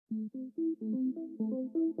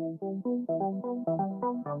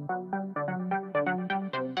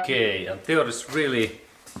Okay, and there is really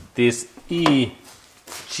this EGR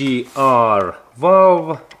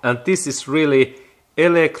valve, and this is really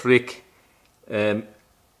electric,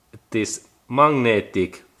 this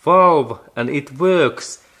magnetic valve, and it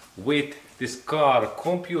works with this car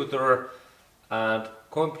computer, and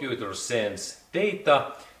computer sends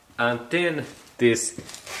data, and then this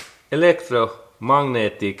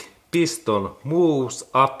electromagnetic piston moves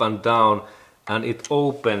up and down, and it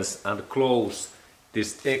opens and closes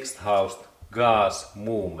this exhaust gas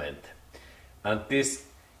movement. And this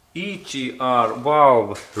EGR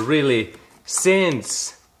valve really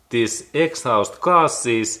sends these exhaust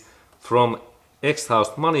gases from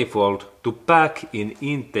exhaust manifold to back in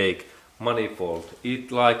intake manifold.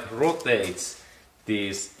 It like rotates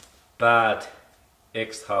these bad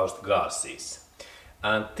exhaust gases.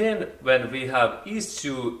 And then when we have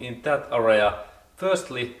issue in that area,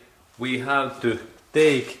 firstly we have to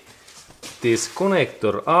take this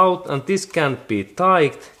connector out, and this can be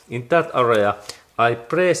tight. In that area I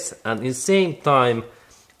press, and in same time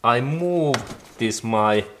I move this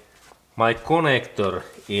my connector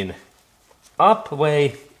in up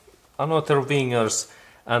way, another fingers,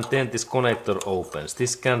 and then this connector opens.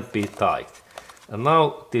 This can be tight. And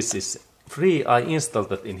now this is free. I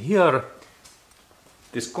installed it in here,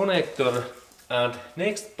 this connector. And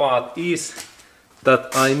next part is that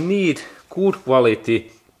I need good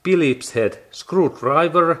quality Phillips head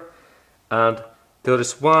screwdriver, and there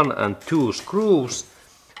is 1 and 2 screws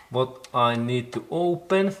what I need to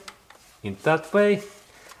open in that way.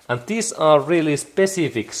 And these are really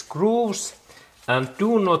specific screws, and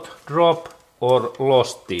do not drop or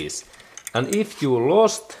lost these. And if you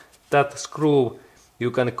lost that screw,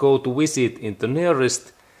 you can go to visit in the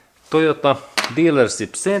nearest Toyota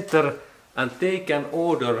dealership center, and they can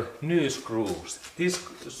order new screws. These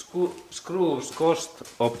screws cost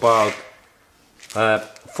about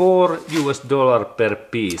 $4 per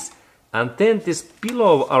piece. And then this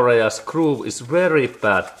below area screw is very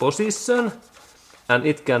bad position, and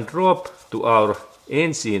it can drop to our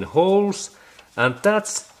engine holes, and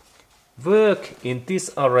that's work in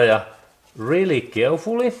this area really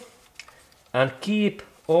carefully and keep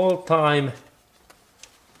all time.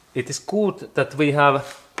 It is good that we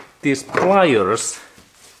have these pliers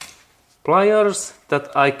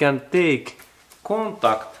that I can take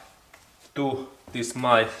contact to this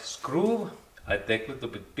my screw. I take a little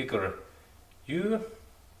bit bigger view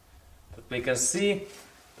that we can see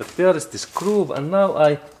that there is this groove, and now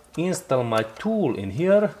I install my tool in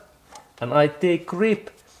here, and I take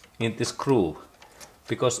grip in this groove,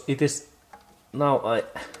 because it is now I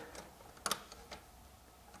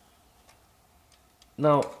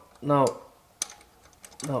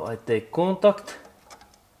take contact,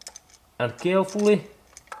 and carefully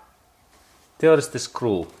there is the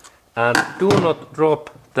screw, and do not drop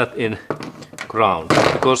that in ground,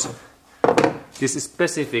 because this is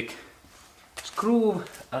specific screw.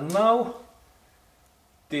 And now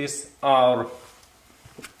this our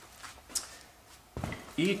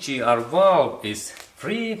EGR valve is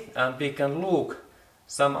free, and we can look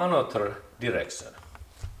some another direction.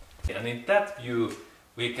 And in that view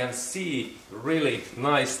we can see really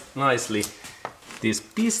nicely this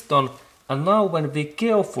piston. And now when we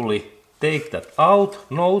carefully take that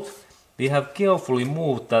out, note we have carefully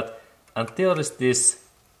moved that, and there is this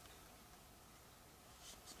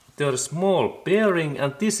small bearing,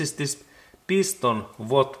 and this is this piston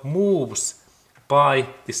what moves by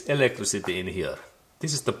this electricity in here.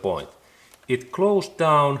 This is the point. It closed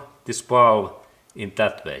down this valve in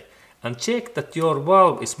that way. And check that your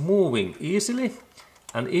valve is moving easily,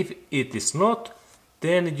 and if it is not,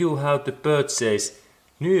 then you have to purchase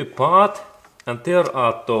new part, and there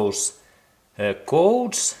are those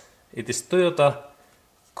codes. It is Toyota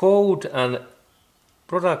code, and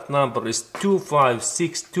product number is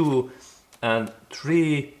 2562 and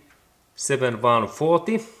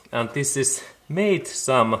 37140, and this is made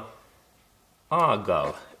some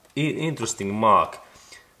Agal, interesting mark.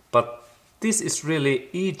 But this is really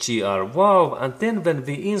EGR valve, and then when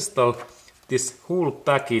we install this whole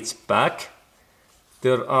package back,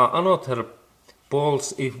 there are another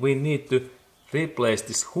bolts if we need to replace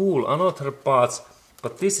this whole another parts,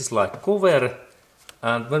 but this is like cover.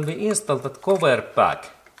 And when we install that cover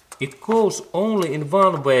back, it goes only in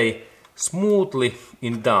one way, smoothly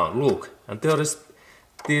in down. Look, and there is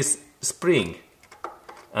this spring,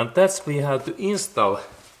 and that's we have to install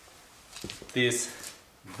this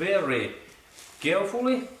very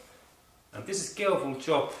carefully, and this is careful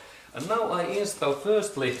job. And now I install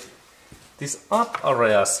firstly this up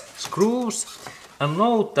areas screws, And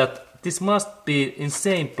note that this must be in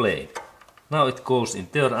same plane. Now it goes in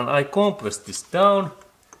there, and I compress this down.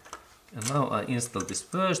 And now I install this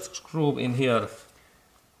first screw in here.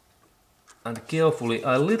 And carefully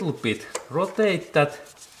I little bit rotate that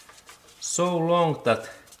so long that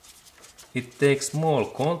it takes small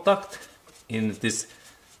contact in this.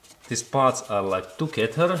 These parts are like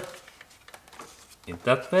together in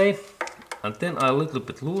that way. And then I little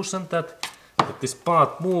bit loosen that this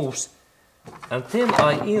part moves. And then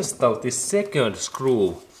I install this second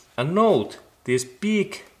screw. And note, these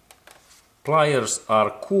big pliers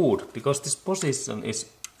are good because this position is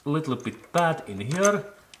a little bit bad in here.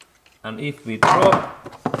 And if we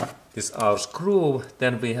drop this our screw,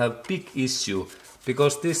 then we have big issue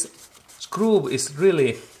because this screw is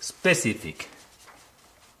really specific.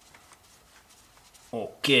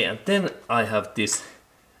 Okay, and then I have this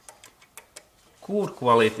good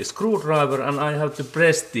quality screwdriver, and I have to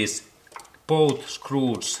press this both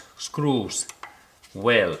screws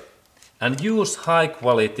well, and use high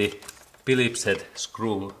quality Phillips head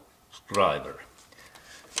screwdriver.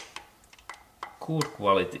 Good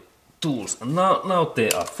quality tools. And now they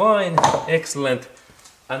are fine, excellent.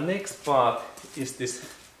 And next part is this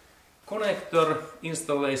connector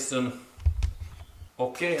installation.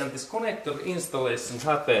 Okay, and this connector installation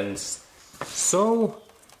happens so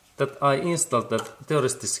that I install that there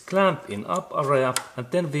is this clamp in up area, and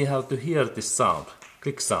then we have to hear this sound,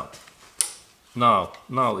 click sound. Now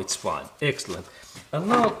it's fine, excellent. And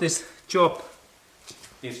now this job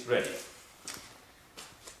is ready.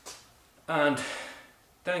 And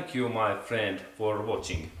thank you, my friend, for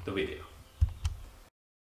watching the video.